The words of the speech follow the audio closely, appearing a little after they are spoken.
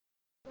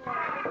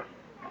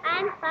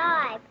I'm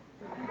 5.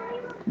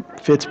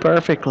 Fits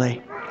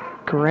perfectly.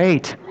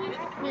 Great.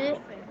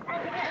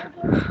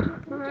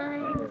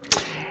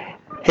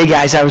 Hey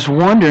guys, I was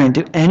wondering,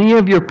 do any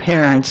of your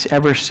parents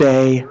ever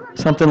say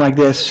something like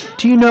this?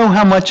 Do you know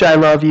how much I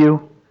love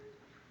you?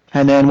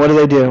 And then what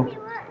do?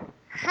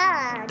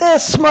 Hug.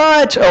 This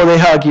much. Oh, they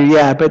hug you,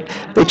 yeah. But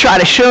they try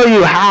to show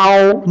you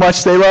how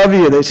much they love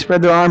you. They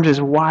spread their arms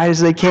as wide as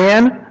they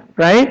can,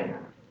 right?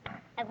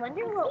 I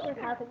wonder what would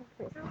happen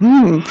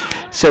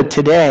to So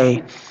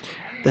today,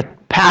 the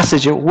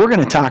passage that we're going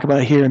to talk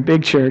about here in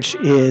Big Church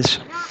is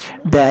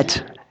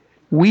that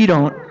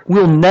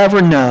we'll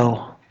never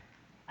know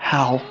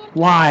how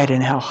wide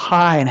and how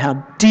high and how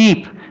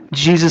deep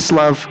Jesus'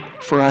 love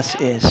for us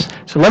is.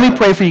 So let me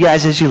pray for you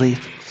guys as you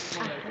leave.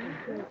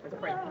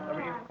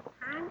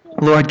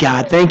 Lord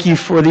God, thank you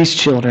for these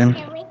children.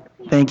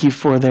 Thank you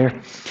for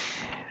their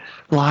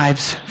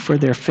lives, for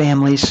their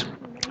families,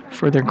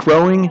 for their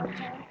growing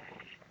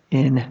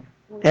in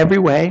every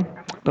way.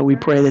 But we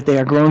pray that they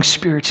are growing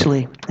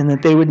spiritually and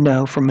that they would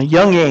know from a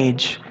young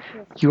age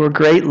your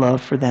great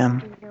love for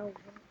them.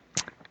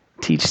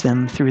 Teach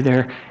them through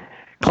their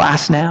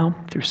class now,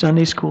 through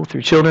Sunday school,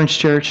 through children's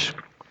church,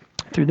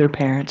 through their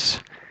parents,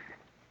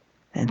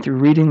 and through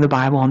reading the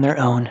Bible on their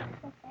own.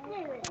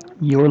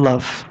 Your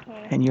love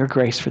and your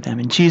grace for them.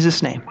 In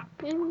Jesus' name,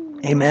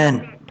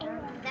 amen.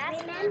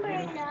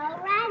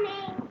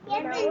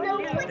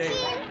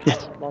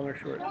 Yes. Long or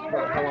short?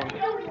 How long?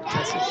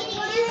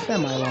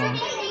 Semi-long.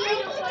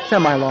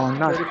 Semi-long.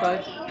 Not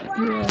 35?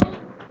 Yeah.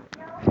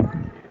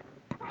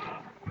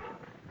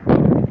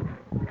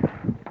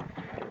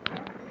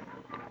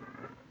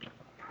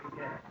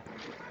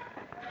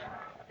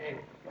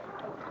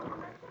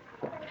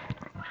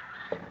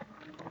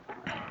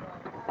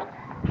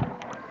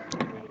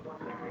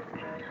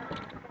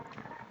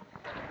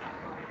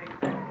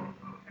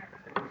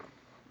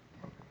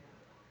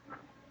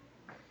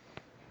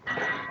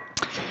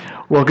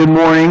 Well, good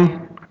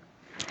morning.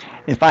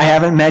 If I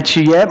haven't met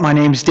you yet, my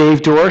name's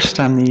Dave Dorst.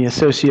 I'm the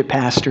associate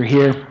pastor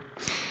here.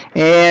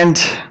 And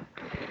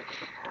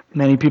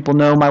many people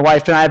know my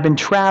wife and I have been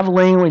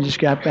traveling. We just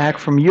got back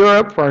from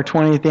Europe for our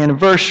 20th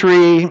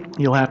anniversary.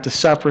 You'll have to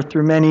suffer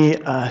through many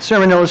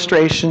sermon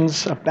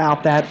illustrations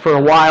about that for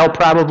a while,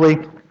 probably.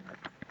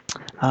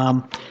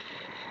 I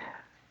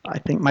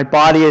think my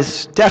body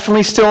is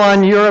definitely still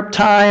on Europe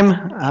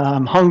time.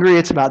 I'm hungry.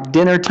 It's about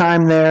dinner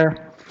time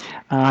there.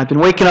 I've been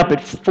waking up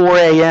at 4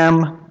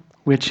 a.m.,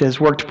 which has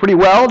worked pretty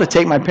well to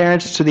take my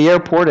parents to the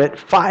airport at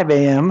 5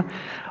 a.m.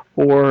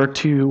 or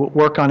to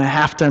work on a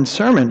half-done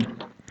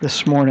sermon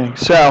this morning.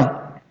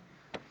 So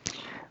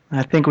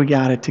I think we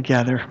got it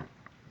together.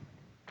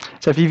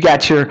 So if you've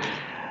got your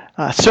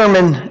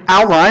sermon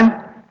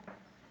outline,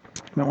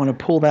 you might want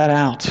to pull that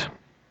out.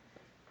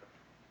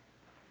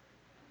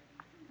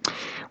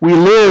 We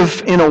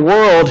live in a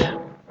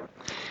world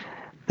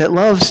that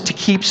loves to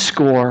keep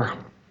score,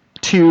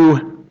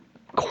 to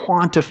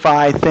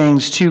quantify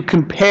things, to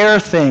compare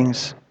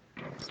things.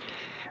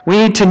 We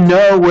need to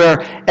know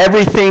where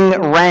everything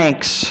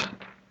ranks.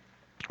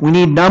 We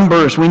need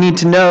numbers. We need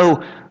to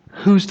know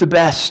who's the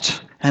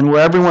best and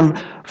where everyone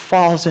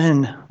falls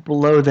in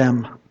below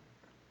them.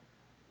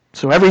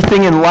 So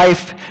everything in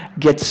life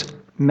gets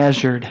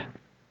measured.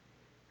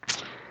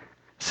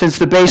 Since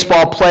the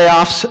baseball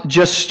playoffs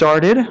just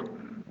started,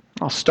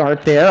 I'll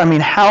start there. I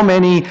mean, how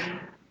many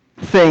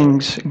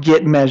things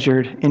get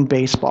measured in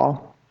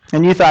baseball?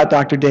 And you thought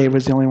Dr. Dave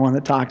was the only one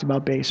that talked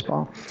about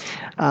baseball.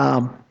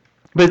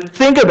 But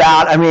think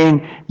about,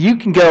 you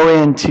can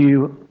go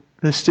into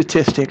the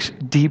statistics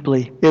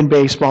deeply in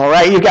baseball,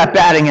 right? You've got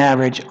batting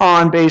average,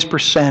 on-base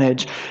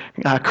percentage,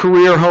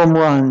 career home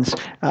runs,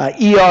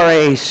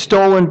 ERA,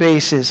 stolen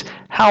bases,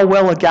 how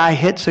well a guy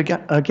hits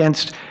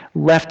against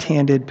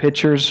left-handed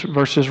pitchers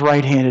versus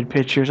right-handed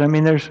pitchers.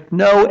 There's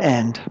no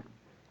end.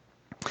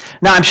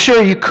 Now, I'm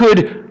sure you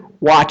could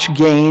watch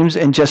games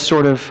and just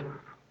sort of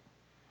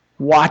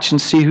watch and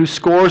see who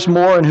scores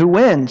more and who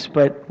wins,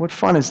 but what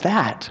fun is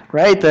that,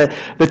 right?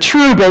 The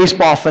true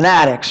baseball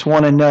fanatics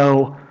want to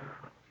know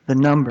the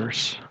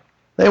numbers.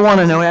 They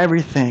want to know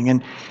everything.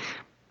 And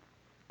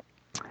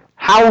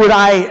how would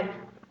I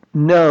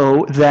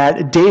know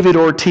that David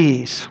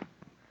Ortiz,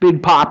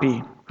 Big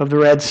Papi of the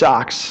Red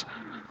Sox,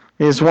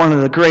 is one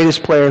of the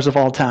greatest players of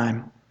all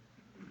time?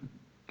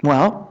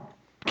 Well,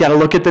 got to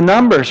look at the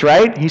numbers,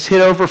 right? He's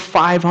hit over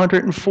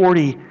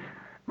 540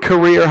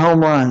 career home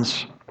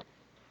runs,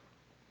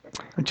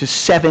 which is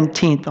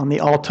 17th on the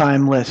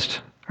all-time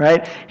list,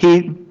 right?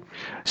 He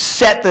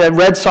set the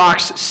Red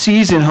Sox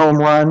season home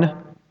run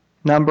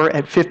number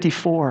at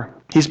 54.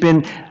 He's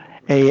been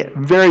a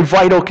very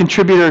vital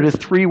contributor to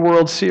 3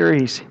 World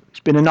Series. He's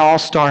been an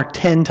all-star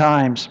 10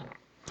 times.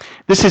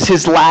 This is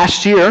his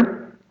last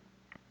year.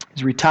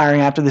 He's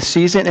retiring after the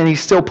season, and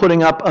he's still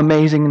putting up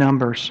amazing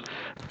numbers.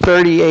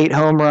 38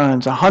 home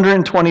runs,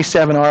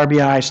 127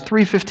 RBIs,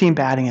 315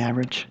 batting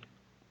average.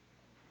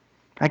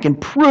 I can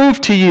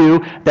prove to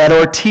you that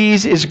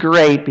Ortiz is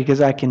great because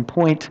I can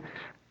point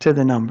to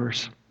the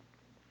numbers.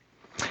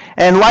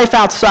 And life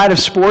outside of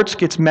sports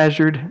gets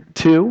measured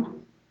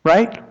too,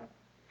 right?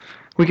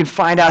 We can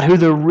find out who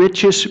the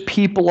richest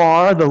people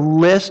are, the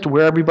list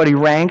where everybody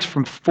ranks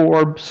from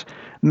Forbes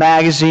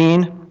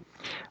magazine.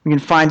 We can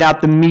find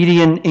out the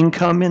median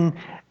income in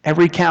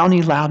every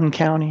county, Loudoun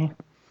County.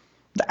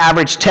 The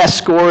average test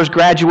scores,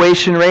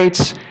 graduation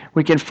rates.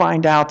 We can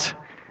find out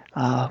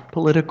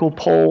political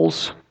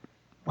polls,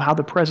 how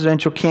the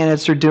presidential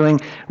candidates are doing.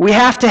 We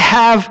have to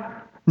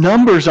have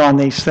numbers on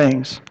these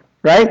things,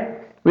 right?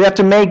 We have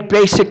to make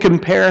basic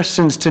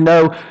comparisons to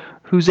know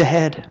who's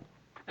ahead,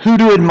 who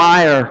to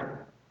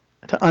admire,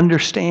 to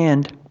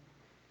understand,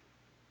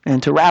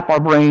 and to wrap our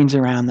brains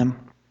around them.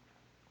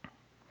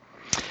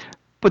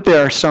 But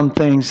there are some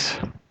things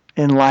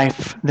in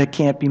life that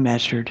can't be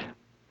measured,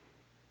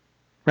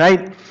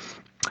 right?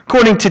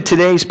 According to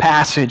today's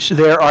passage,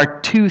 there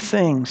are two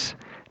things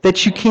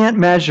that you can't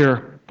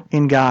measure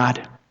in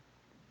God.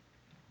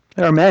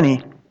 There are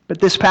many, but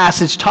this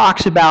passage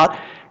talks about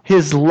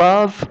His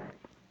love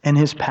and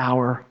His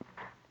power.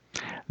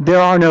 There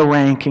are no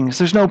rankings.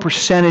 There's no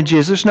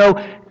percentages. There's no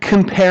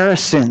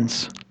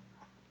comparisons.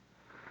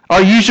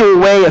 Our usual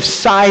way of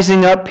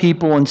sizing up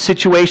people and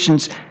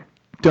situations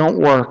don't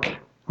work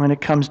when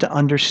it comes to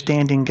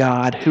understanding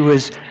God, who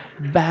is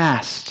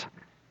vast,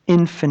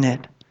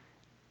 infinite,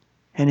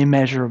 and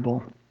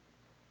immeasurable.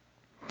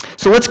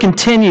 So let's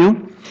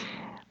continue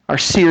our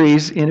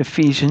series in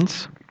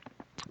Ephesians.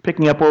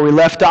 Picking up where we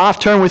left off,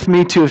 turn with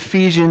me to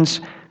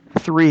Ephesians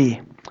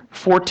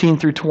 3:14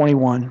 through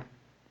 21.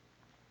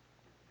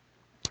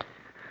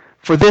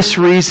 For this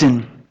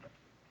reason,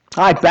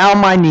 I bow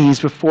my knees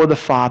before the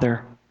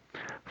Father,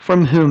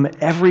 from whom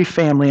every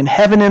family in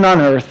heaven and on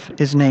earth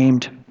is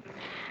named,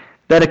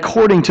 that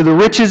according to the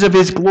riches of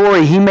His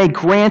glory He may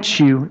grant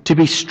you to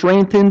be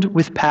strengthened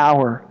with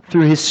power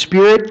through His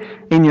Spirit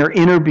in your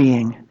inner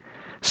being,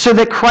 so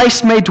that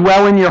Christ may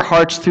dwell in your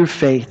hearts through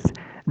faith,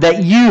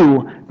 that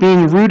you,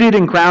 being rooted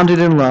and grounded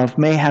in love,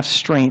 may have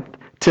strength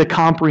to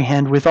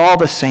comprehend with all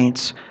the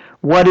saints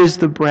what is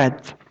the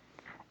breadth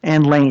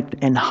and length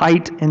and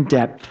height and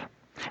depth,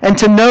 and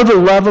to know the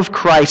love of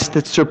Christ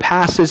that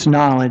surpasses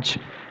knowledge,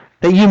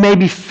 that you may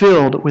be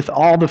filled with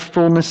all the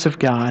fullness of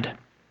God.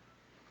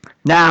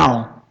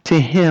 Now, to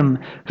Him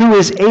who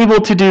is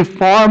able to do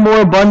far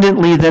more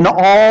abundantly than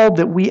all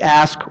that we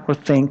ask or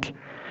think,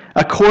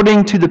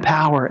 according to the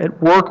power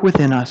at work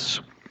within us,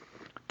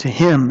 to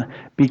Him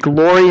be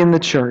glory in the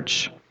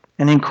church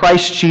and in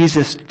Christ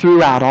Jesus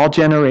throughout all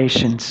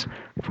generations,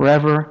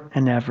 forever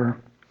and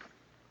ever.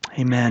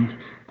 Amen.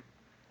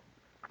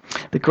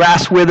 The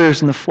grass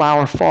withers and the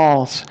flower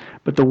falls,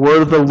 but the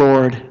word of the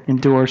Lord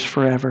endures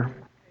forever.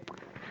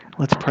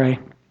 Let's pray.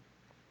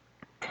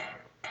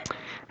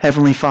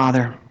 Heavenly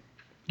Father,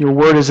 your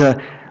word is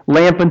a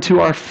lamp unto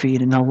our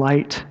feet and a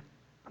light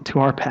unto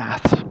our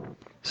path.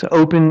 So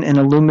open and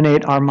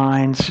illuminate our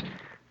minds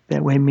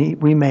that we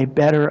may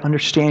better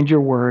understand your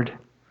word,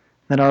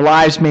 that our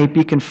lives may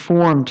be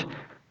conformed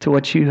to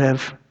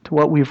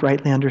what we've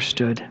rightly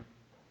understood,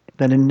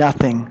 that in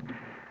nothing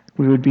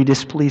we would be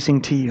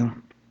displeasing to you.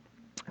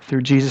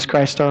 Through Jesus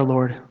Christ our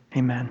Lord.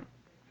 Amen.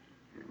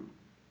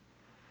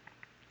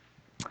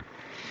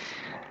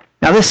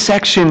 Now this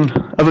section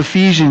of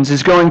Ephesians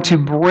is going to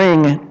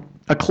bring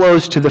a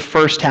close to the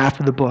first half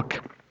of the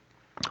book,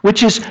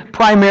 which is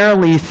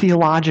primarily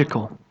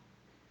theological.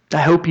 I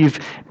hope you've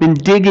been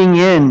digging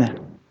in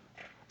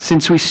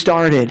since we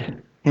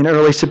started in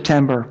early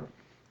September,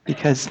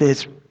 because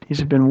these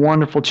have been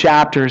wonderful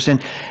chapters.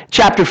 And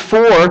chapter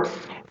 4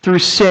 through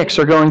 6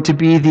 are going to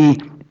be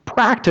the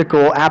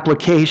practical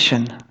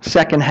application,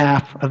 second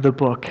half of the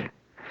book.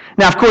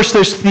 Now, of course,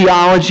 there's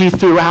theology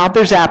throughout.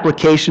 There's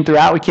application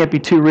throughout. We can't be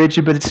too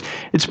rigid, but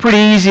it's pretty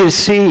easy to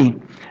see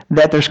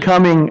that there's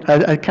coming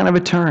a kind of a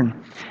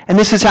turn. And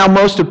this is how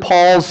most of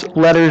Paul's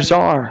letters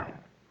are,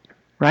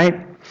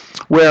 right?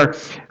 Where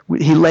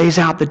he lays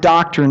out the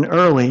doctrine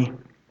early,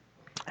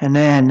 and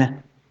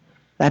then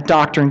that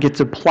doctrine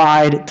gets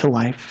applied to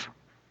life.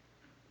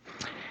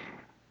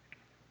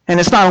 And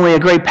it's not only a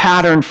great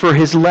pattern for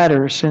his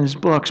letters and his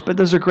books, but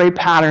those are great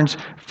patterns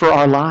for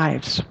our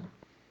lives.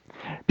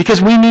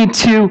 Because we need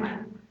to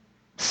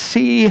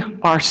see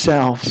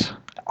ourselves,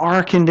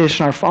 our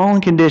condition, our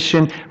fallen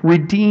condition,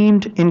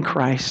 redeemed in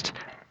Christ,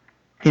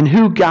 in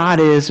who God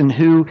is and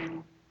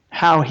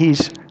how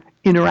He's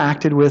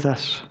interacted with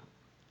us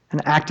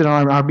and acted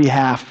on our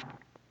behalf.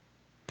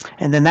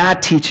 And then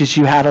that teaches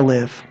you how to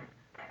live.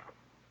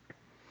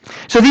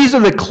 So these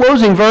are the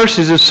closing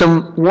verses of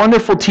some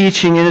wonderful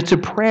teaching, and it's a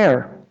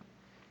prayer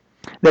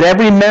that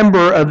every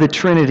member of the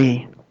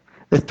Trinity,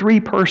 the three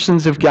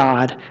persons of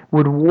God,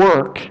 would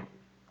work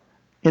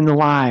in the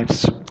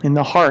lives, in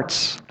the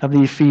hearts of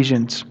the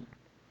Ephesians.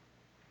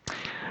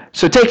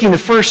 So taking the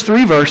first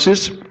three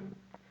verses,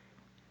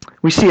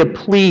 we see a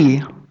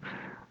plea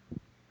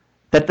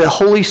that the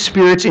Holy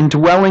Spirit's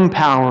indwelling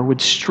power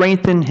would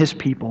strengthen His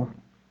people.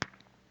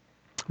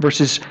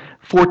 Verses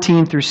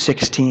 14 through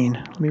 16.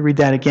 Let me read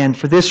that again.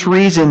 For this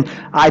reason,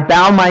 I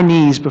bow my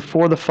knees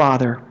before the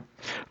Father,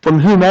 from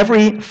whom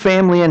every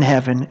family in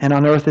heaven and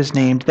on earth is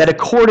named, that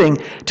according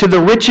to the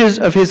riches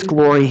of his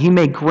glory he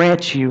may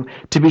grant you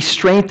to be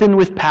strengthened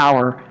with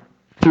power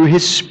through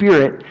his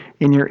Spirit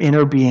in your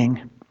inner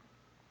being.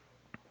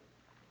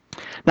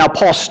 Now,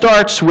 Paul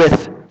starts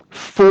with,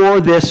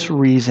 for this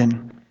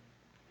reason.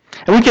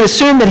 And we can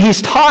assume that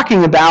he's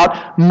talking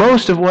about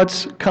most of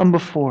what's come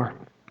before,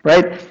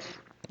 right?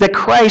 That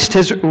Christ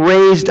has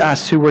raised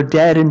us who were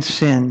dead in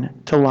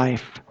sin to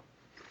life.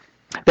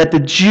 That the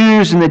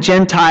Jews and the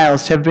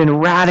Gentiles have been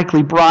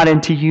radically brought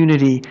into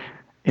unity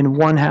in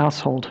one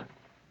household.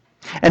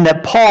 And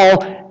that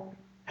Paul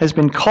has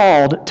been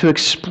called to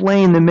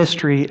explain the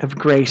mystery of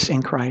grace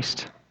in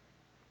Christ.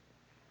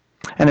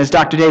 And as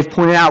Dr. Dave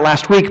pointed out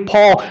last week,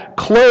 Paul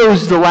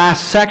closed the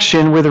last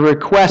section with a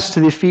request to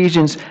the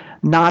Ephesians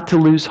not to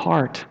lose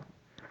heart,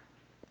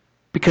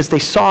 because they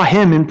saw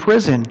him in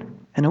prison,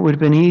 and it would have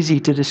been easy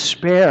to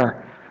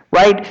despair,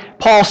 right?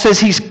 Paul says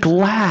he's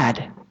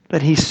glad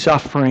that he's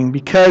suffering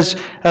because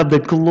of the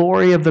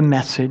glory of the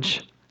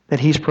message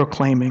that he's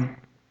proclaiming.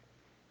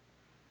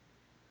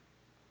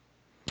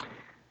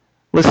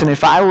 Listen,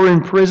 if I were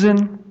in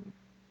prison,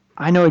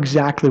 I know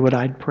exactly what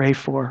I'd pray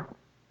for.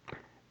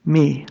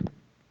 Me.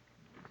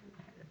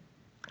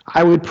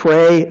 I would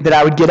pray that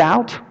I would get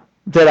out,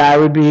 that I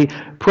would be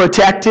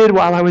protected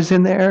while I was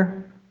in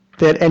there,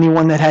 that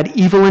anyone that had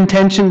evil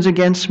intentions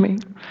against me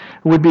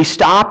would be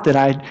stopped, that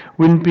I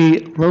wouldn't be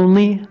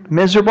lonely,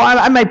 miserable.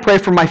 I might pray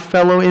for my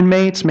fellow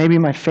inmates, maybe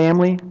my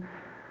family,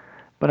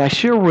 but I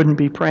sure wouldn't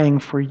be praying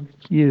for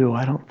you,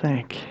 I don't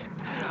think.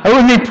 I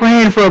wouldn't be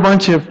praying for a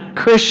bunch of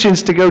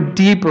Christians to go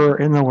deeper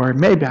in the Word.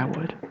 Maybe I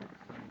would.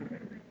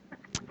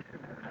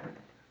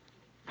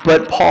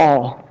 But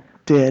Paul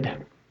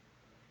did.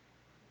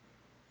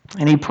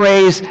 And he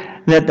prays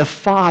that the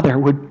Father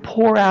would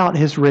pour out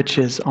his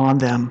riches on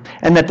them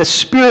and that the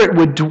Spirit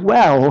would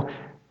dwell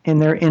in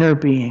their inner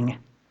being,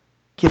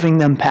 giving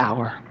them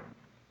power.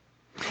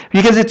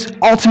 Because it's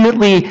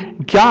ultimately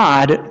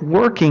God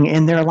working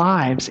in their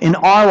lives, in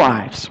our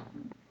lives,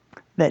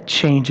 that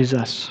changes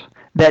us,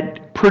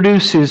 that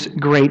produces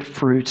great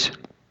fruit.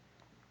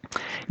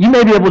 You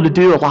may be able to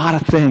do a lot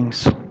of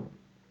things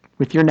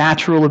with your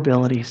natural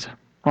abilities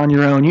on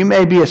your own. You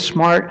may be a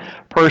smart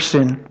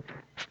person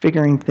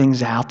figuring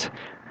things out.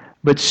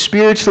 But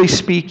spiritually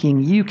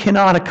speaking, you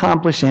cannot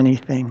accomplish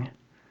anything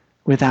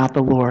without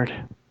the Lord.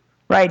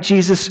 Right?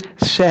 Jesus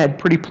said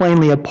pretty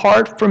plainly,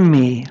 apart from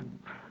me,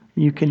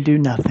 you can do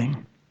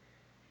nothing.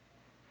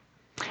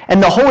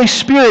 And the Holy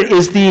Spirit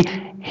is the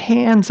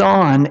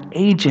hands-on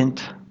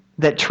agent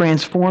that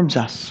transforms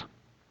us.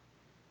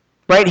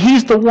 Right?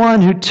 He's the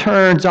one who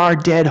turns our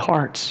dead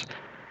hearts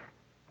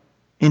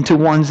into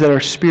ones that are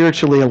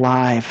spiritually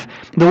alive.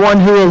 The one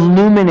who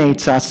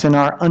illuminates us in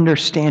our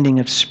understanding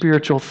of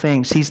spiritual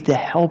things. He's the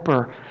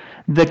helper,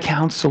 the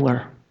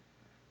counselor.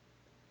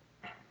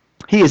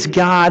 He is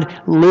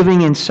God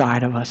living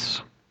inside of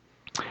us.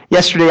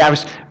 Yesterday I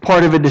was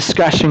part of a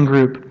discussion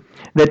group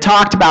that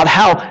talked about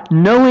how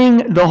knowing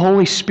the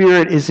Holy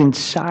Spirit is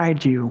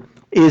inside you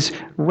is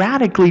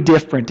radically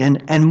different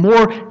and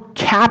more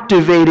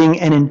captivating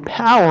and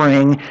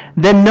empowering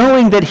than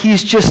knowing that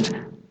He's just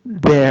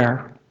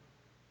there.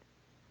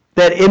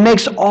 That it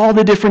makes all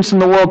the difference in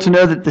the world to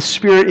know that the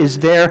Spirit is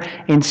there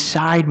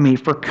inside me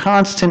for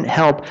constant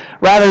help,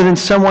 rather than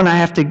someone I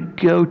have to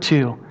go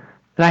to,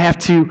 that I have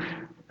to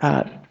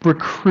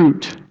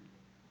recruit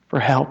for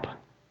help.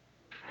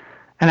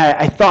 And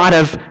I thought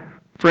of,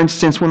 for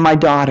instance, when my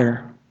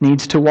daughter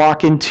needs to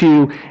walk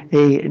into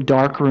a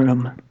dark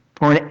room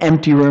or an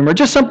empty room or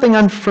just something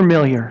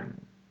unfamiliar.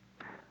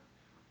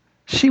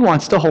 She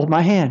wants to hold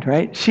my hand,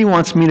 right? She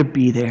wants me to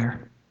be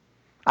there.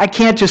 I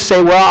can't just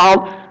say,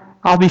 well,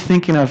 I'll be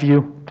thinking of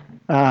you.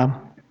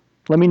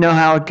 Let me know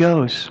how it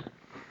goes.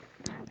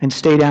 And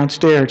stay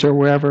downstairs or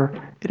wherever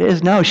it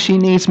is. No, she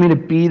needs me to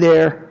be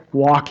there,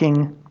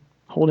 walking,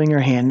 holding her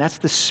hand. That's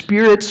the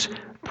Spirit's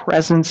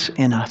presence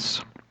in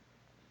us.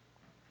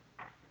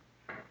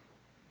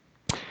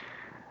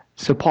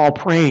 So Paul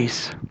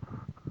prays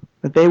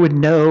that they would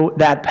know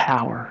that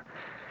power.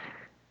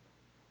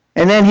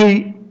 And then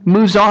he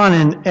moves on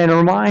and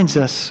reminds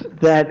us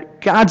that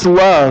God's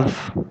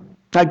love,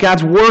 that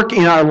God's work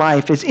in our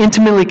life is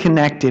intimately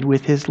connected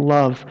with His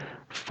love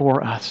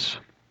for us.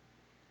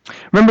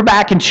 Remember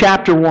back in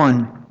chapter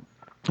 1,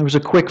 there was a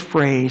quick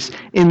phrase,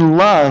 in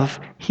love,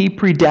 He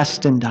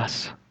predestined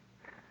us.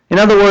 In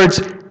other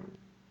words,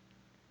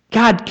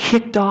 God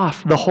kicked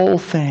off the whole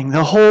thing,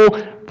 the whole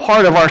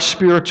part of our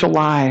spiritual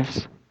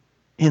lives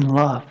in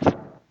love.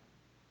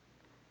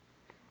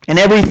 And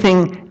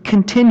everything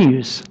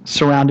continues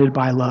surrounded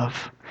by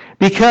love.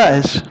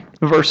 Because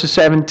verses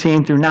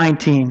 17 through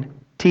 19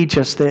 teach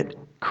us that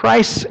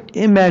Christ's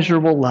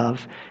immeasurable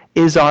love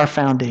is our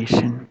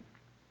foundation.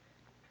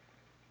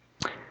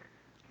 Let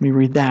me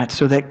read that.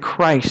 So that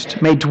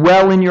Christ may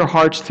dwell in your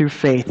hearts through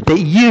faith, that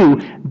you,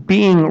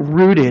 being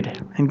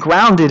rooted and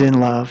grounded in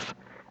love,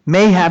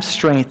 may have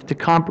strength to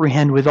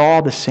comprehend with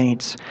all the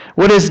saints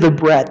what is the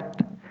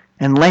breadth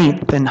and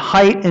length and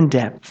height and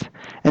depth,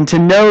 and to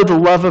know the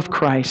love of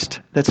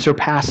Christ that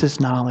surpasses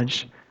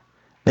knowledge,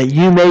 that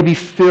you may be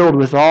filled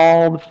with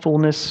all the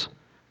fullness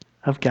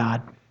of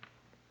God.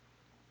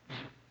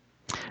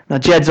 Now,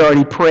 Jed's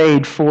already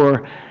prayed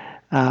for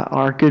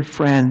our good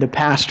friend, the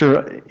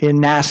pastor in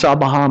Nassau,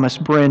 Bahamas,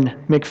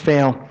 Bryn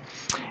McPhail.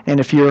 And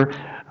if you're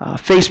a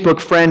Facebook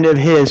friend of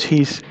his,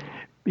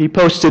 he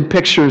posted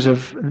pictures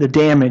of the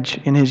damage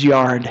in his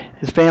yard.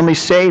 His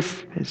family's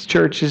safe. His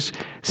church is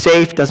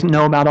safe. Doesn't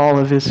know about all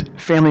of his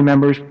family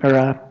members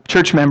or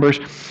church members.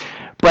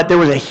 But there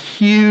was a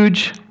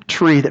huge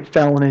tree that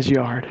fell in his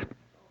yard.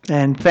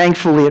 And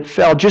thankfully it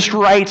fell just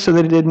right so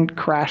that it didn't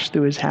crash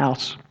through his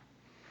house.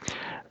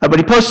 But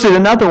he posted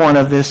another one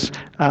of this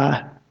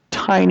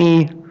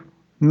tiny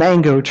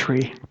mango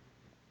tree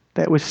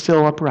that was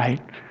still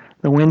upright.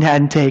 The wind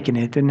hadn't taken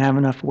it. Didn't have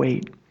enough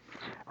weight.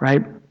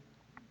 Right?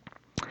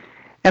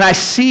 And I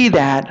see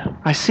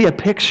a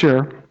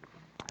picture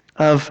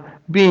of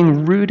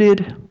being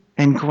rooted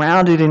and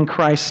grounded in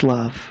Christ's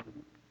love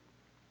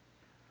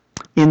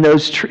in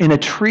a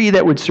tree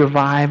that would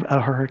survive a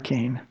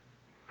hurricane.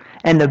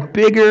 And the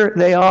bigger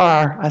they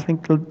are, I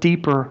think the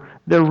deeper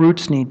their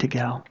roots need to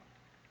go.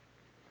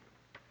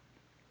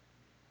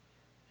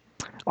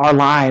 Our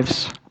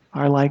lives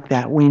are like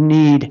that. We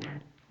need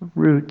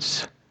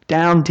roots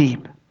down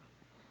deep.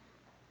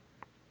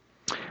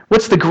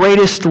 What's the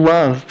greatest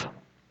love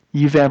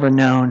you've ever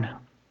known?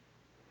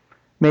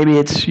 Maybe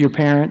it's your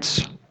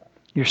parents,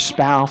 your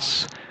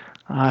spouse,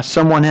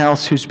 someone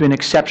else who's been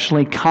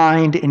exceptionally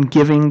kind and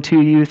giving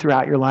to you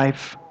throughout your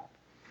life.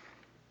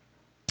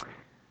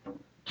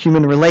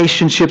 Human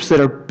relationships that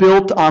are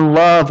built on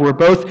love, where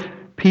both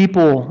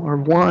people or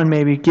one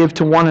maybe give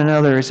to one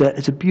another, is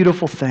a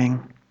beautiful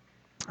thing.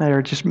 There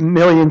are just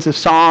millions of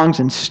songs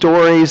and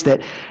stories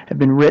that have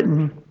been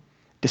written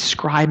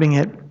describing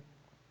it.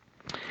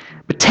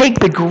 But take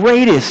the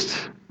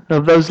greatest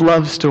of those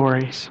love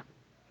stories,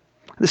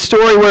 the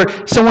story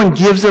where someone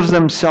gives of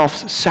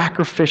themselves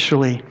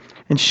sacrificially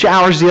and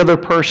showers the other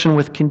person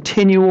with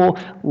continual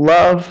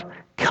love,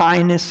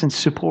 kindness, and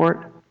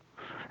support,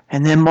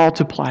 and then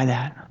multiply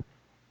that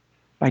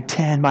by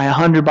 10, by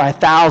 100, by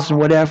 1,000,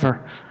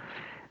 whatever.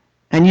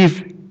 And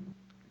you've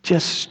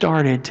just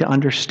started to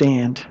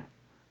understand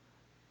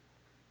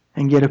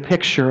and get a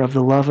picture of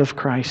the love of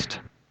Christ.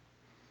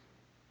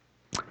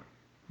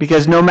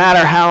 Because no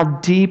matter how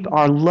deep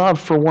our love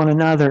for one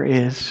another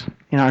is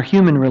in our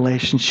human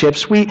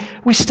relationships, we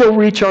still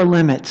reach our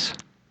limits,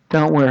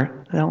 don't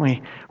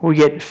we? We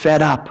get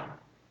fed up,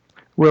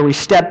 where we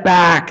step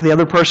back, the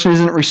other person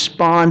isn't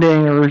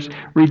responding or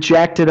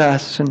rejected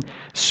us and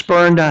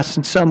spurned us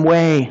in some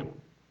way.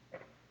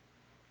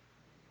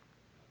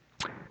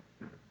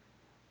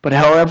 But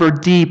however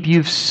deep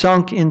you've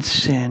sunk in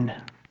sin,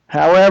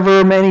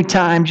 however many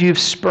times you've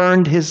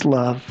spurned his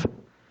love,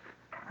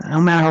 no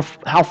matter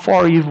how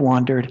far you've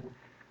wandered,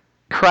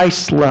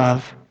 Christ's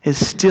love is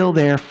still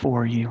there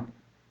for you.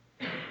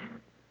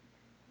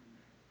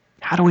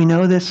 How do we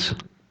know this?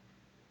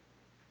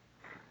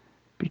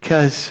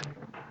 Because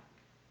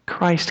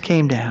Christ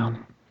came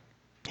down.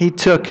 He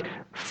took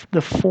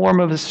the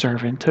form of a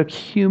servant, took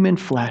human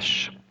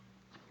flesh,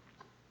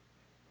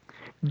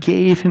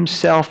 gave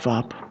himself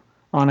up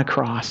on a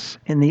cross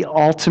in the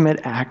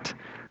ultimate act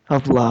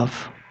of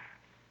love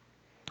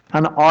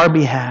on our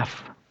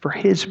behalf for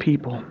his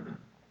people.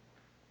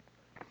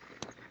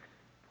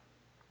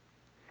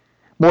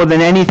 More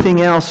than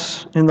anything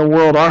else in the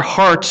world, our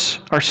hearts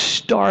are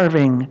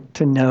starving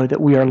to know that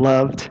we are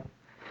loved.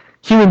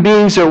 Human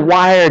beings are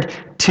wired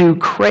to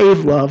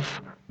crave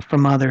love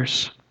from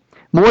others.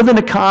 More than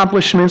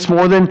accomplishments,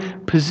 more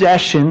than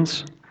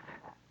possessions,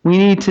 we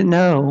need to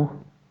know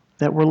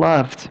that we're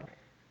loved.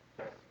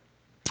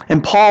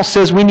 And Paul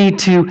says we need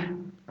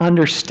to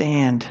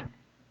understand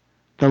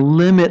the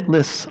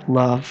limitless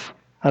love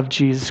of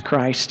Jesus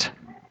Christ.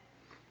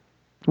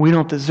 We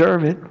don't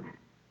deserve it.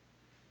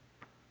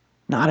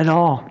 Not at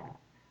all.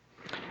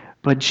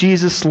 But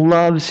Jesus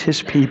loves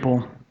his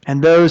people,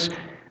 and those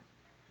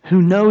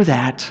who know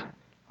that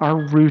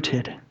are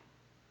rooted.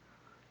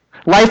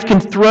 Life can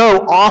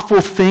throw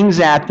awful things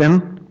at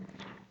them: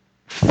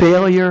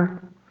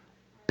 failure,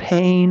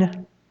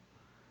 pain,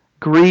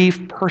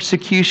 grief,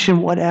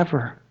 persecution,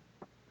 whatever.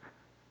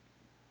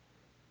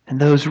 And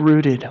those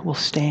rooted will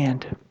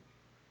stand.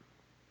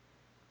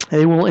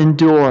 They will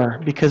endure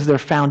because their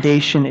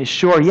foundation is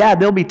sure. Yeah,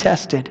 they'll be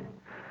tested.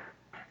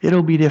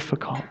 It'll be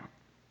difficult.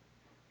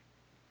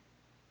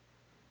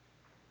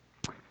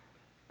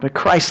 But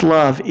Christ's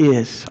love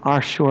is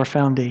our sure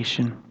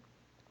foundation.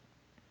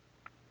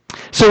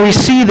 So we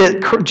see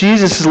that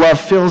Jesus' love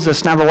fills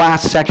us. Now the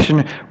last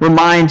section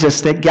reminds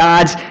us that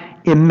God's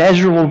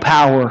immeasurable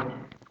power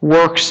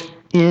works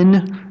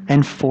in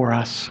and for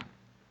us.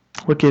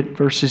 Look at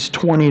verses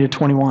 20 to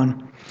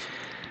 21.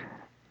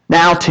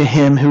 Now to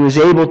him who is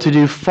able to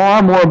do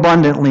far more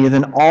abundantly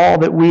than all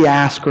that we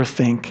ask or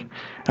think,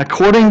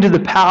 according to the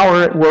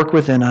power at work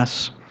within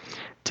us,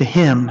 to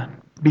him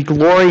be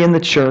glory in the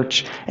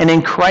church and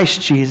in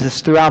Christ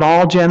Jesus throughout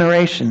all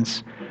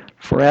generations,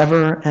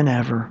 forever and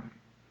ever.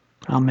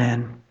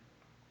 Amen.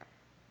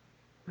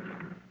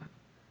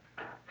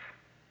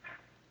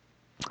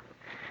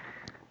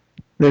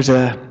 There's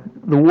the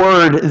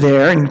word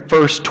there in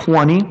verse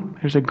 20.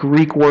 There's a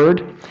Greek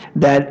word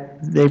that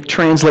they've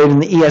translated in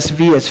the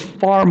ESV as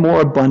far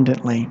more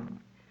abundantly.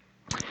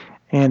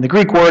 And the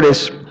Greek word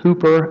is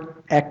huper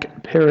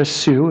ek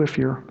perisou, if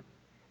you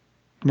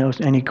know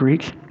any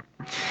Greek.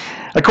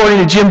 According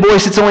to Jim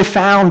Boyce, it's only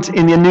found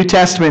in the New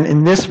Testament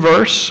in this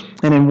verse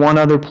and in one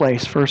other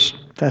place, 1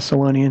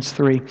 Thessalonians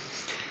 3.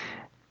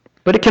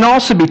 But it can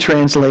also be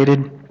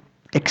translated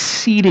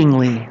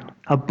exceedingly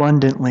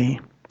abundantly,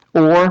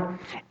 or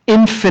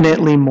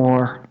infinitely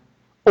more,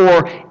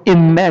 or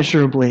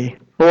immeasurably,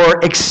 or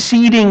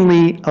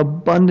exceedingly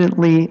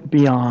abundantly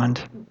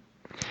beyond.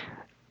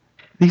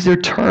 These are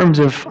terms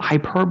of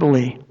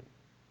hyperbole,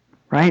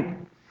 right?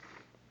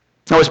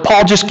 Now, is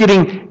Paul just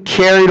getting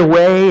carried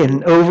away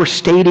and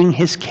overstating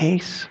his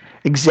case,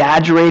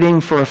 exaggerating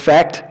for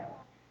effect?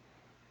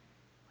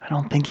 I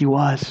don't think he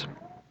was.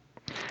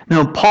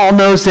 No, Paul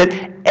knows that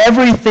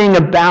everything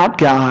about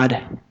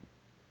God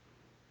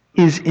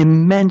is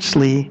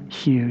immensely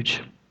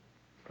huge.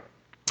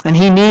 And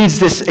he needs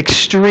this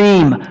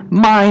extreme,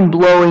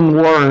 mind-blowing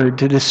word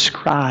to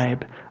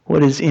describe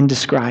what is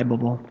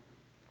indescribable.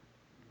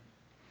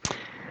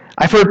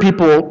 I've heard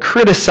people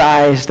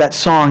criticize that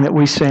song that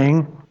we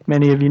sing,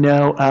 many of you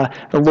know,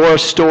 the Laura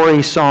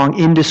Story song,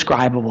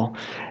 Indescribable,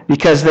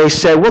 because they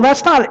say, well,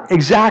 that's not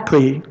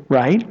exactly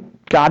right.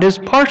 God is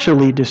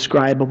partially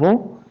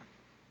describable.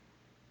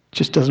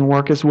 Just doesn't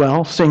work as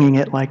well singing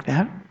it like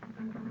that.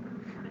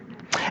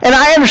 And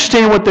I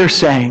understand what they're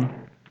saying,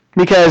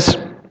 because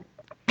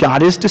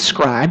God is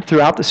described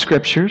throughout the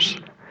Scriptures.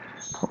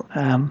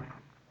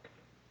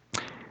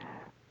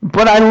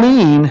 But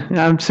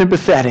I'm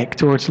sympathetic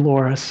towards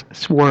Laura's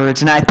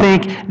words, and I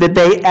think that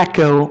they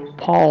echo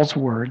Paul's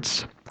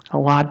words a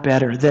lot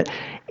better, that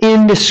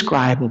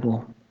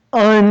indescribable,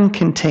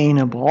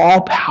 uncontainable,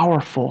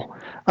 all-powerful,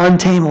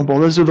 untamable,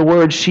 those are the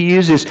words she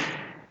uses.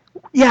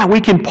 Yeah, we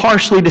can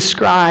partially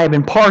describe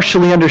and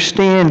partially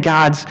understand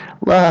God's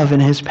love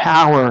and His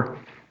power,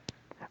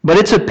 but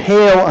it's a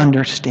pale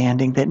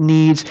understanding that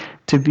needs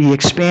to be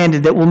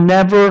expanded, that will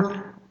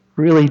never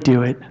really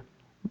do it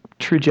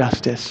true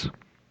justice.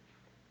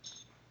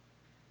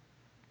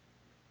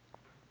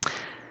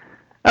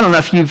 I don't know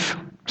if you've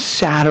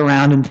sat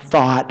around and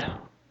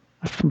thought,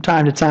 from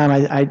time to time,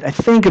 I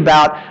think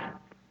about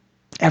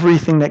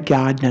everything that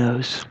God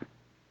knows.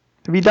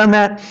 Have you done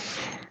that?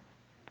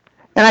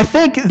 And I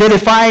think that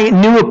if I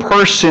knew a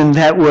person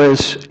that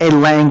was a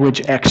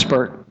language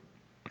expert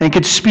and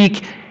could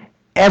speak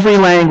every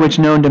language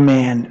known to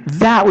man,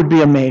 that would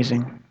be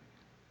amazing.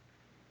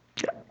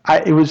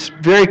 It was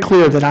very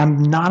clear that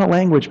I'm not a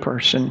language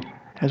person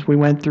as we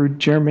went through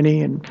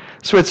Germany and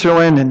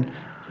Switzerland, and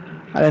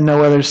I didn't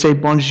know whether to say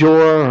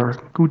bonjour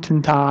or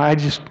guten tag.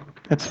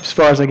 That's as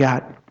far as I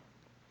got.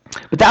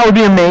 But that would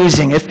be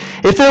amazing.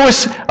 If there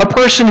was a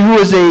person who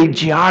was a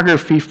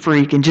geography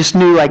freak and just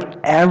knew like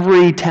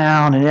every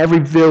town and every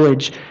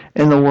village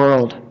in the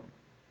world,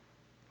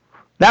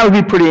 that would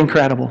be pretty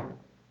incredible.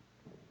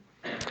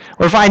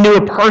 Or if I knew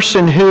a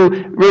person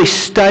who really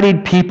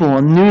studied people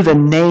and knew the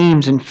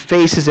names and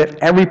faces of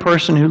every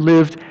person who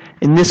lived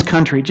in this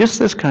country, just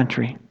this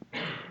country,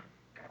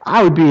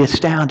 I would be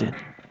astounded.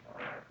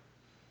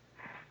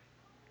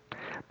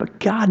 But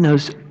God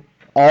knows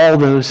all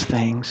those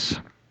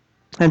things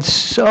and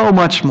so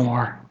much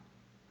more.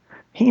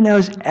 He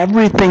knows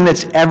everything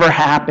that's ever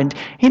happened.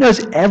 He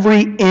knows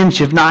every inch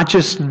of not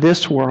just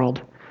this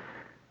world,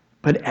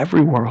 but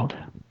every world.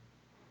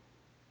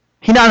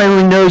 He not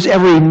only knows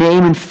every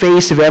name and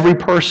face of every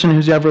person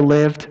who's ever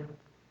lived,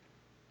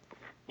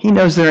 He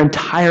knows their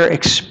entire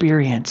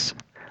experience.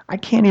 I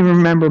can't even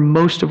remember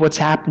most of what's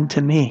happened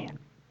to me.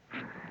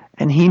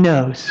 And He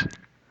knows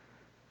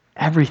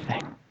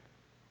everything.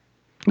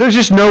 There's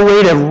just no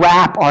way to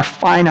wrap our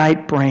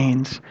finite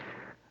brains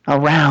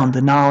around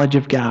the knowledge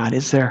of God,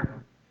 is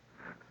there?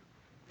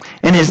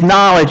 And His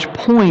knowledge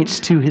points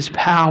to His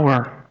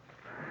power.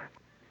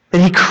 That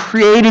He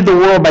created the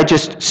world by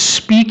just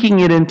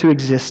speaking it into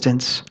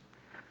existence.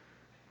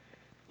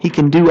 He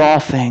can do all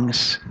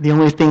things. The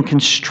only thing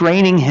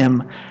constraining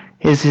Him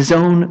is His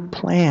own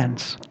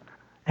plans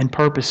and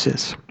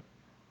purposes.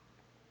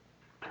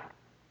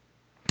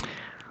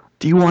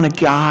 Do you want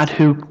a God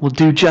who will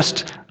do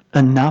just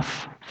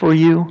enough for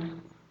you?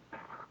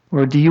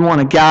 Or do you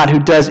want a God who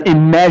does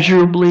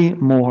immeasurably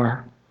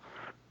more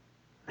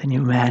than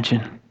you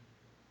imagine?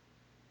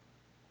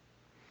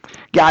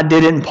 God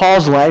did it in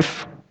Paul's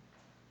life,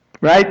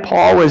 right?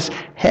 Paul was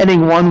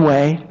heading one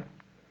way,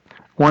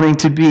 wanting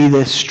to be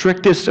the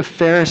strictest of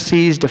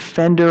Pharisees,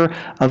 defender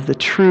of the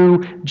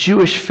true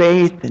Jewish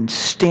faith, and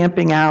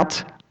stamping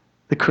out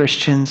the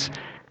Christians.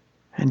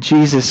 And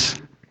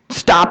Jesus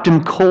stopped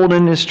him cold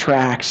in his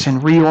tracks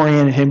and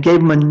reoriented him, gave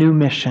him a new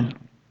mission.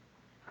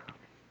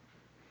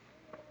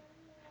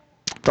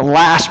 The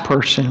last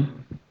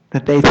person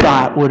that they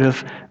thought would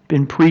have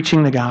been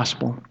preaching the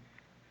gospel.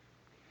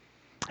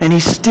 And he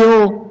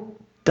still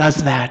does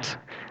that.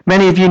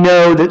 Many of you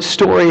know the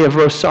story of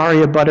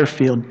Rosaria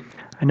Butterfield.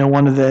 I know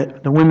one of the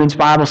women's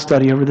Bible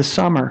study over the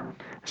summer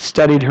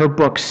studied her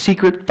book,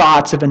 Secret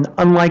Thoughts of an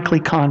Unlikely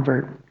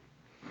Convert.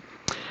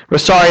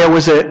 Rosaria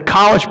was a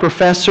college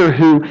professor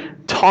who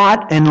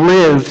taught and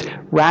lived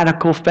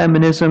radical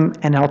feminism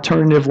and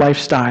alternative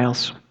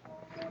lifestyles.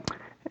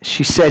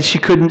 She said she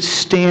couldn't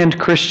stand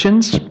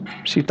Christians.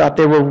 She thought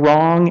they were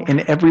wrong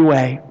in every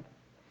way.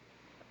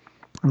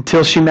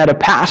 Until she met a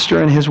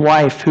pastor and his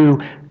wife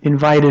who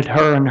invited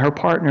her and her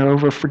partner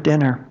over for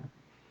dinner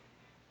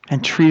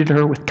and treated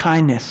her with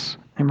kindness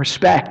and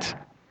respect.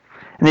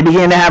 And they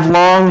began to have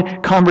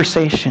long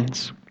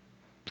conversations.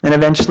 And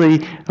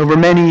eventually, over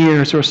many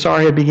years,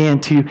 Rosaria began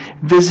to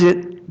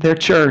visit their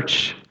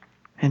church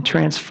and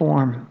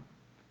transform,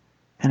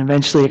 and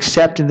eventually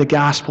accepted the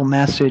gospel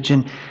message.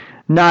 And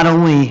not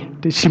only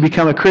did she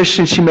become a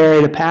Christian, she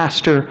married a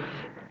pastor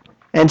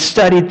and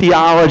studied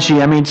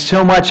theology. I mean,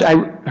 so much.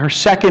 Her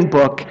second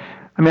book,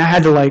 I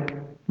had to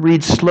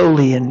read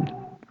slowly and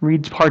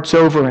read parts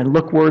over and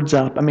look words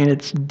up. I mean,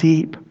 it's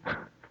deep.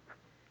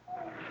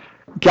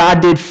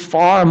 God did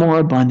far more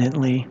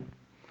abundantly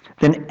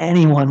than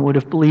anyone would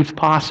have believed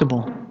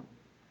possible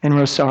in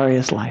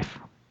Rosaria's life.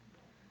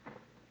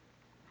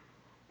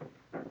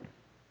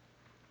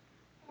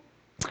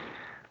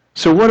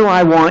 So what do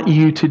I want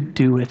you to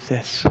do with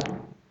this?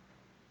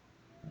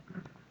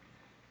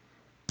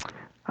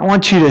 I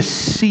want you to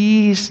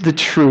seize the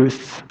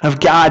truth of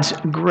God's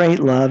great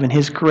love and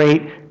His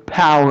great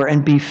power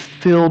and be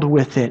filled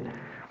with it.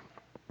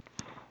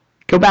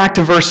 Go back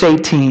to verse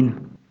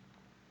 18.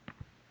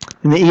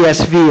 In the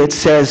ESV it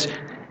says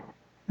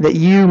that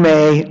you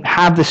may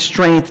have the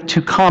strength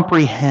to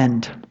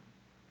comprehend.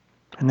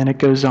 And then it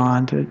goes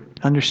on to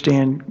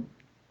understand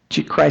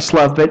Christ's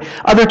love. But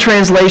other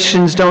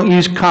translations don't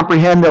use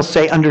comprehend. They'll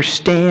say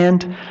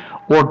understand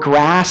or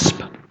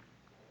grasp.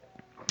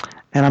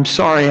 And I'm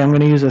sorry, I'm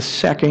going to use a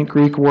second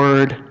Greek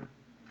word.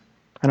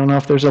 I don't know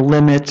if there's a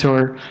limit,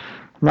 or I'm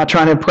not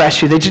trying to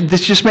impress you.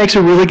 This just makes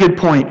a really good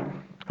point,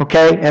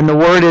 okay? And the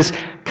word is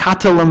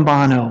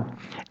katalambano.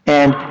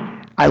 And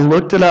I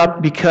looked it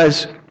up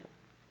because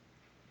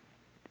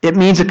it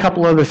means a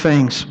couple other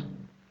things.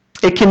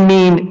 It can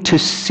mean to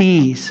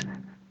seize,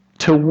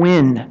 to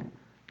win,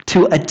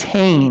 to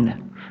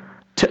attain,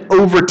 to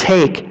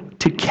overtake,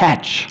 to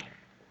catch.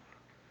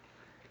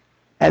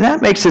 And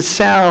that makes it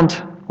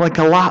sound like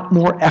a lot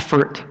more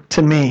effort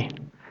to me,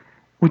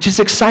 which is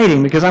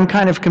exciting because I'm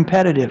kind of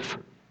competitive.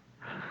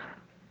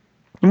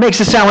 It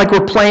makes it sound like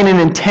we're playing an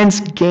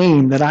intense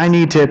game that I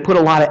need to put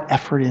a lot of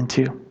effort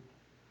into.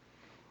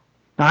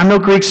 Now, I'm no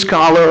Greek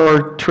scholar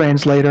or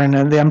translator, and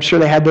I'm sure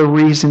they had their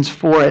reasons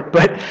for it,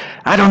 but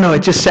I don't know,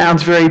 it just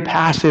sounds very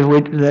passive,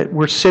 that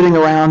we're sitting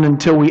around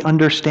until we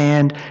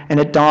understand and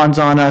it dawns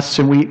on us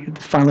and we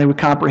finally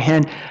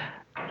comprehend.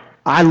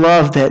 I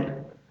love that.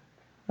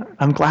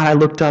 I'm glad I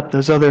looked up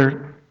those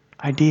other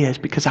ideas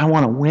because I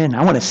want to win.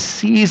 I want to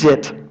seize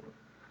it.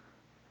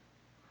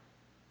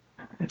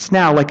 It's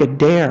now like a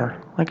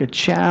dare, like a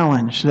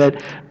challenge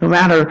that no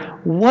matter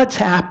what's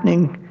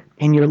happening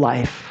in your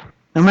life,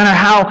 no matter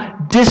how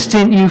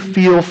distant you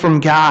feel from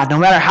God, no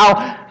matter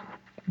how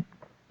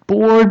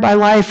bored by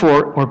life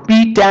or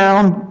beat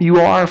down you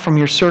are from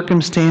your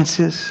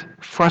circumstances,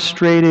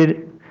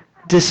 frustrated,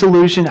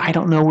 disillusioned, I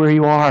don't know where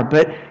you are,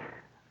 but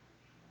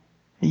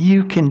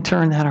you can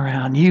turn that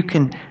around. You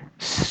can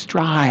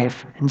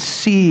strive and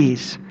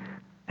seize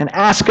and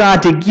ask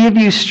God to give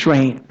you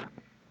strength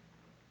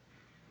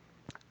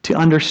to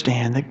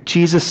understand that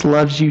Jesus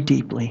loves you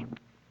deeply.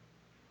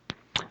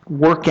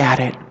 Work at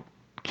it.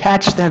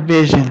 Catch that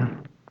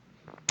vision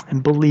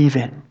and believe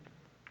it.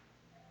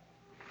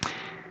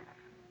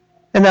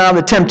 And now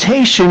the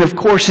temptation, of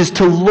course, is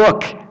to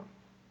look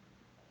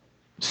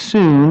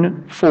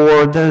soon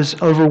for those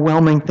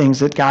overwhelming things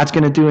that God's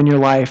going to do in your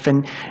life.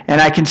 And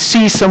I can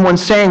see someone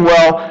saying,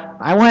 well,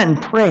 I went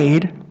and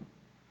prayed,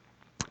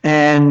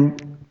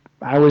 and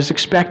I was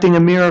expecting a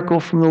miracle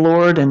from the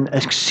Lord and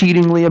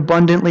exceedingly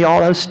abundantly,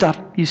 all that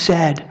stuff you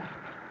said.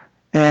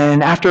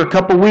 And after a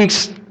couple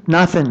weeks,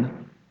 nothing.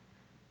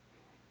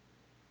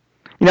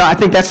 I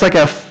think that's like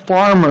a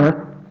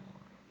farmer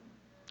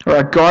or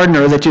a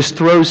gardener that just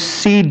throws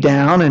seed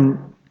down and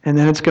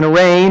then it's going to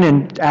rain,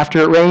 and after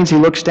it rains, he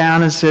looks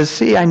down and says,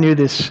 see, I knew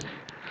this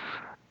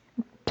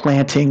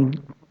planting,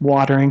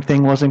 watering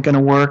thing wasn't going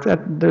to work.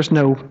 There's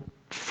no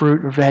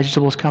fruit or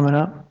vegetables coming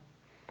up.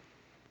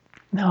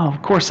 No,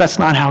 of course, that's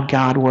not how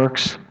God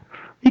works.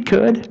 He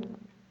could.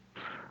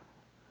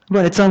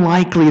 But it's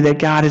unlikely that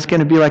God is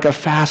going to be like a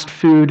fast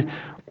food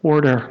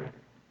order.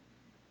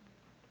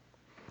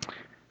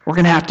 We're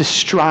going to have to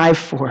strive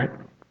for it.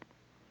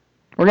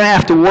 We're going to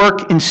have to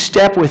work in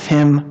step with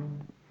Him.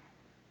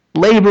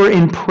 Labor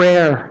in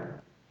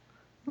prayer.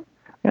 We're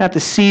going to have to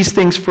seize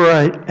things for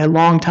a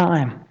long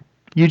time.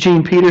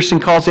 Eugene Peterson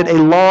calls it a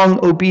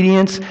long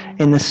obedience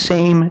in the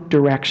same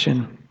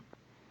direction.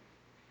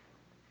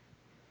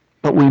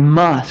 But we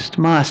must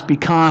be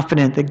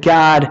confident that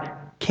God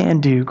can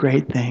do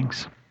great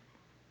things.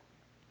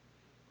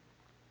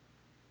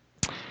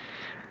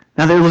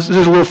 Now there's a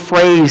little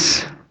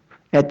phrase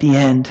at the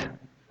end.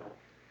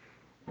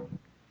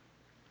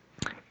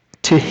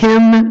 To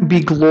him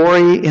be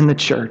glory in the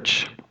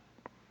church.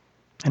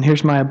 And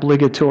here's my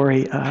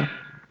obligatory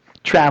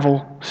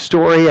travel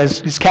story.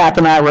 As Kath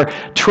and I were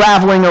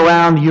traveling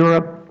around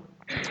Europe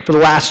for the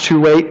last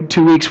 2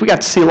 weeks, we got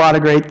to see a lot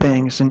of great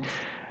things. And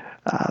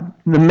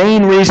the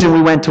main reason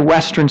we went to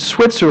Western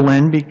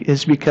Switzerland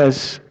is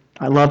because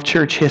I love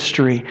church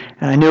history,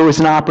 and I knew it was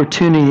an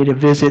opportunity to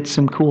visit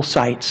some cool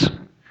sites.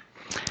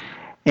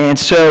 And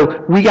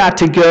so we got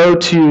to go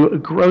to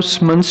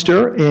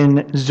Grossmünster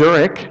in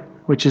Zurich,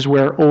 which is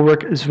where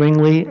Ulrich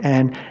Zwingli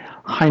and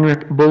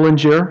Heinrich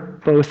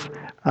Bullinger both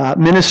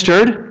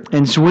ministered.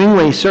 And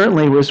Zwingli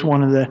certainly was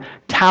one of the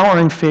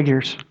towering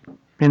figures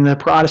in the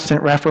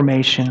Protestant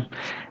Reformation.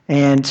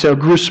 And so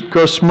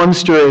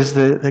Grossmünster is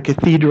the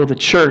cathedral, the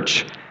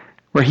church,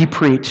 where he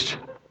preached.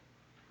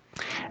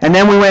 And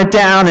then we went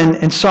down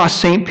and saw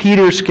St.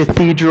 Peter's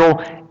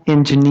Cathedral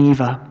in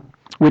Geneva,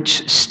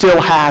 which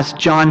still has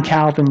John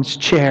Calvin's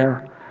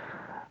chair.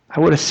 I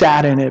would have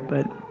sat in it,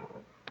 but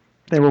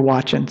they were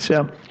watching,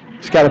 so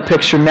it's got a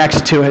picture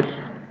next to it.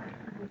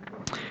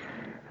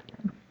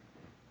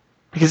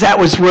 Because that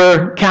was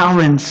where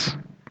Calvin's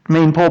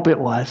main pulpit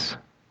was,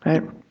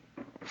 right?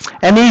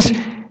 And these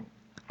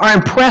are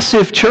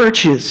impressive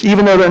churches,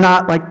 even though they're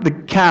not like the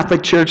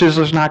Catholic churches.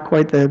 There's not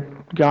quite the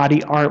gaudy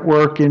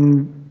artwork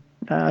and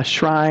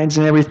shrines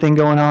and everything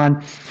going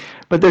on,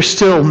 but they're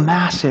still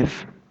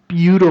massive,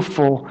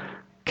 beautiful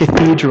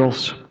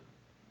cathedrals.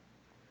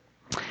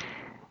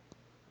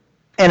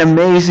 And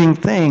amazing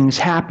things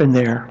happened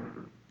there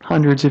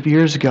hundreds of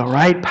years ago,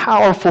 right?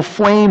 Powerful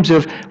flames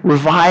of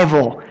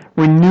revival,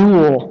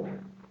 renewal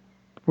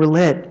were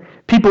lit.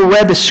 People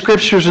read the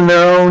scriptures in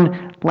their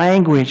own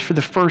language for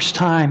the first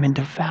time and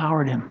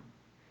devoured them.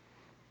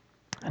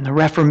 And the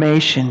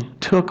Reformation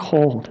took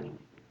hold.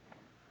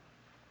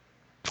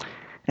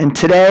 And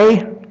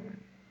today,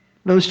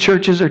 those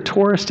churches are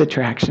tourist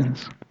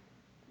attractions.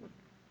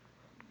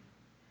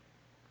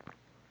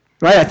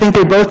 Right? I think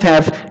they both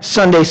have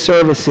Sunday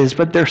services,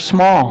 but they're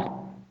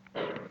small.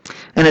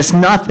 And it's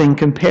nothing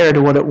compared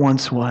to what it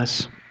once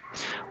was.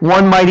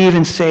 One might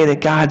even say that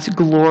God's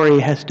glory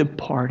has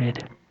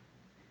departed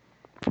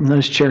from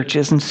those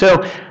churches. And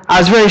so I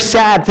was very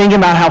sad thinking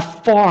about how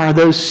far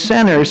those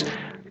centers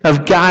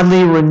of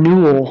godly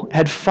renewal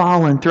had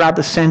fallen throughout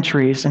the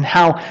centuries and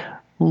how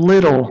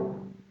little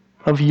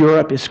of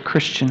Europe is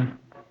Christian.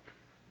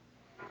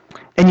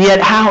 And yet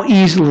how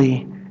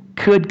easily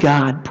could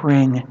God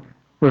bring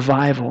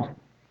revival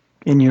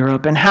in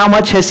Europe? And how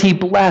much has he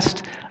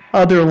blessed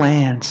other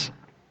lands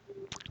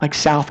like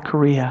South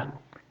Korea,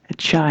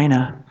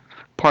 China,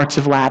 parts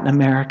of Latin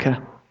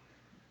America?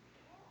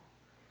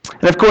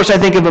 And of course I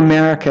think of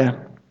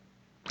America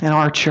and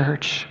our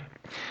church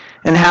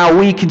and how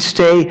we can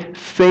stay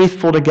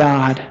faithful to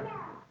God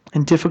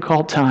in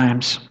difficult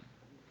times.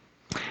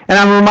 And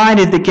I'm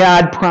reminded that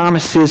God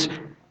promises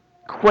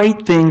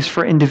great things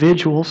for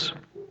individuals,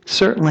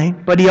 certainly,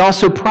 but he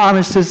also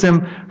promises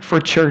them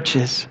for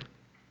churches,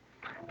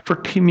 for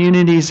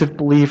communities of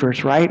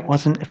believers, right?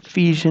 Wasn't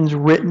Ephesians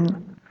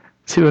written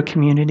to a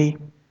community?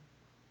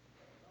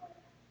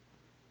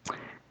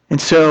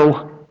 And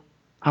so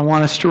I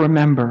want us to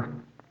remember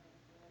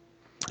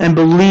and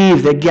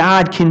believe that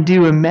God can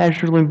do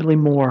immeasurably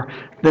more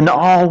than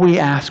all we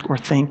ask or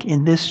think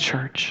in this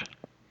church,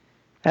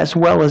 as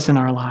well as in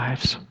our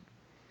lives.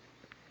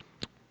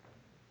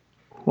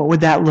 What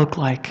would that look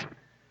like?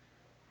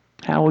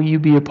 How will you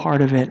be a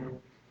part of it?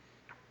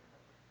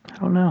 I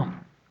don't know.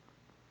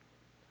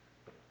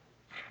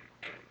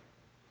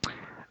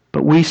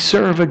 But we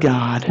serve a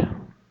God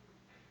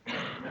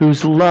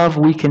whose love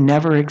we can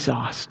never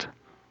exhaust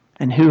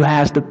and who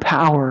has the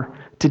power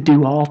to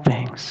do all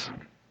things.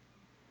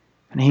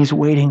 And he's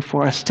waiting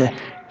for us to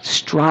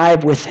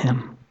strive with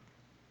him.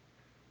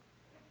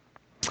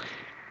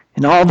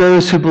 And all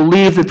those who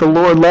believe that the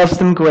Lord loves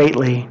them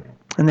greatly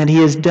and that he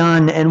has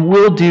done and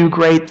will do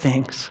great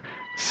things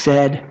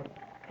said,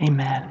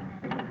 Amen.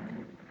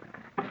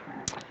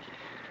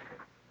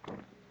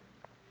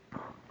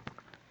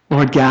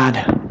 Lord God,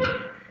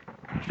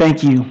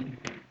 thank you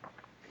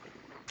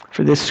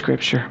for this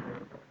scripture.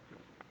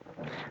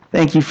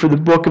 Thank you for the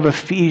book of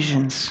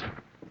Ephesians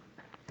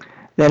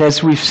that,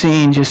 as we've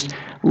seen, just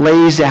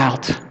lays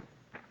out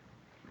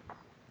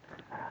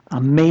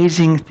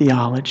amazing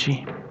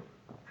theology.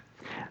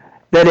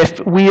 That if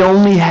we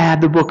only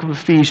had the book of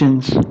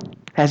Ephesians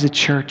as a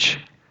church,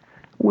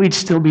 we'd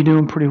still be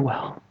doing pretty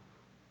well.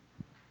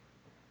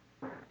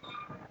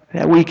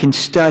 That we can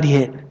study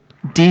it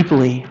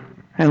deeply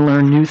and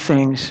learn new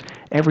things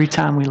every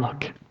time we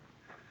look.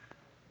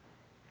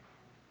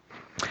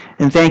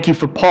 And thank you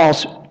for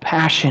Paul's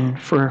passion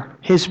for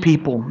his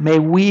people. May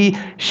we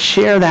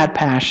share that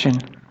passion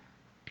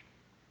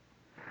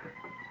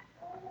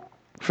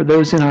for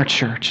those in our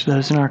church,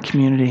 those in our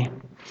community,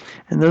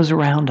 and those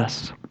around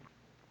us.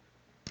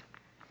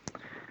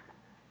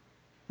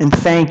 And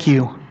thank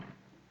you,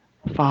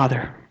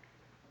 Father,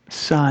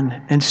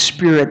 Son, and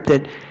Spirit,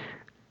 that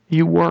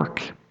you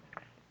work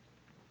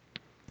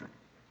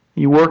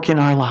You work in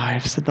our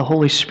lives, that the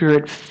Holy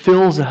Spirit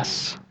fills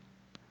us,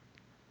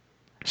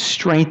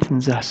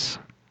 strengthens us,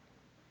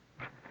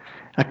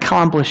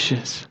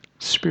 accomplishes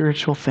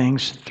spiritual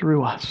things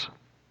through us.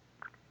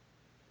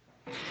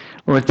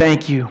 Lord,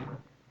 thank you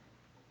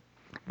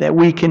that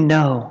we can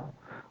know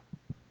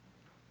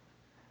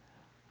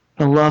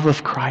the love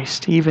of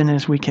Christ, even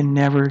as we can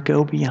never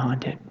go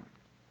beyond it.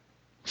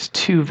 It's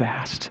too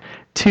vast,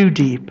 too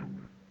deep,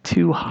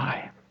 too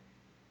high.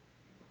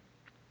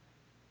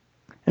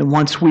 And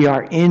once we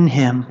are in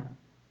Him,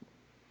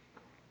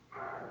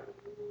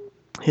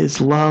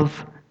 His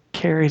love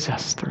carries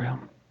us through.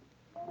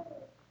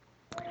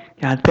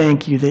 God,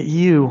 thank you that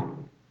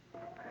you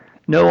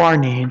know our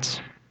needs.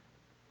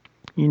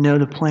 You know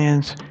the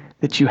plans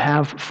that you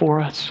have for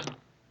us.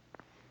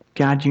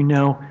 God, you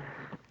know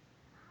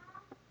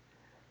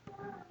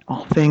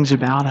all things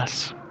about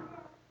us.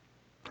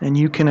 And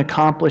you can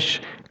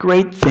accomplish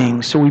great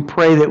things. So we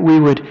pray that we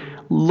would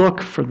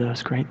look for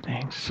those great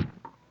things.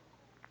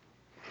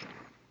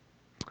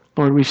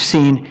 Lord, we've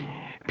seen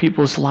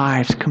people's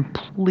lives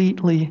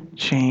completely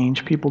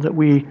change, people that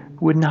we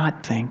would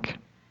not think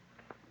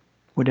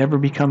would ever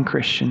become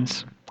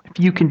Christians.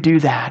 If you can do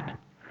that,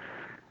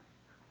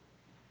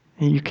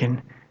 you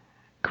can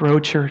grow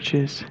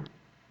churches,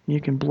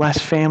 you can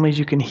bless families,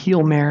 you can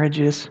heal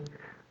marriages,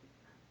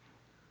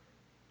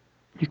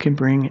 you can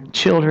bring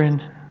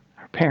children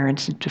or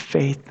parents into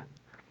faith.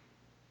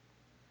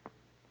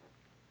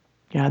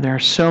 Yeah, there are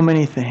so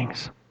many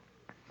things.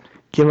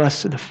 Give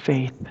us the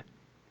faith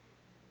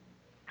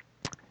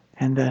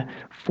and the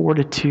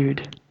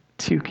fortitude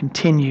to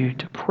continue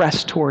to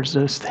press towards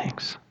those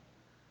things,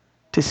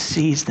 to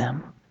seize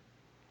them,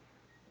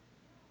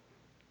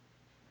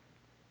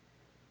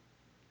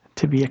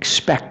 to be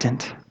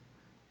expectant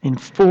in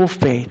full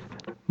faith,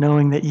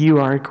 knowing that you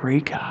are a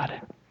great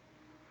God.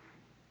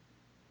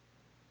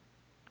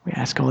 We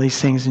ask all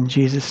these things in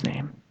Jesus'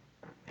 name.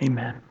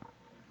 Amen.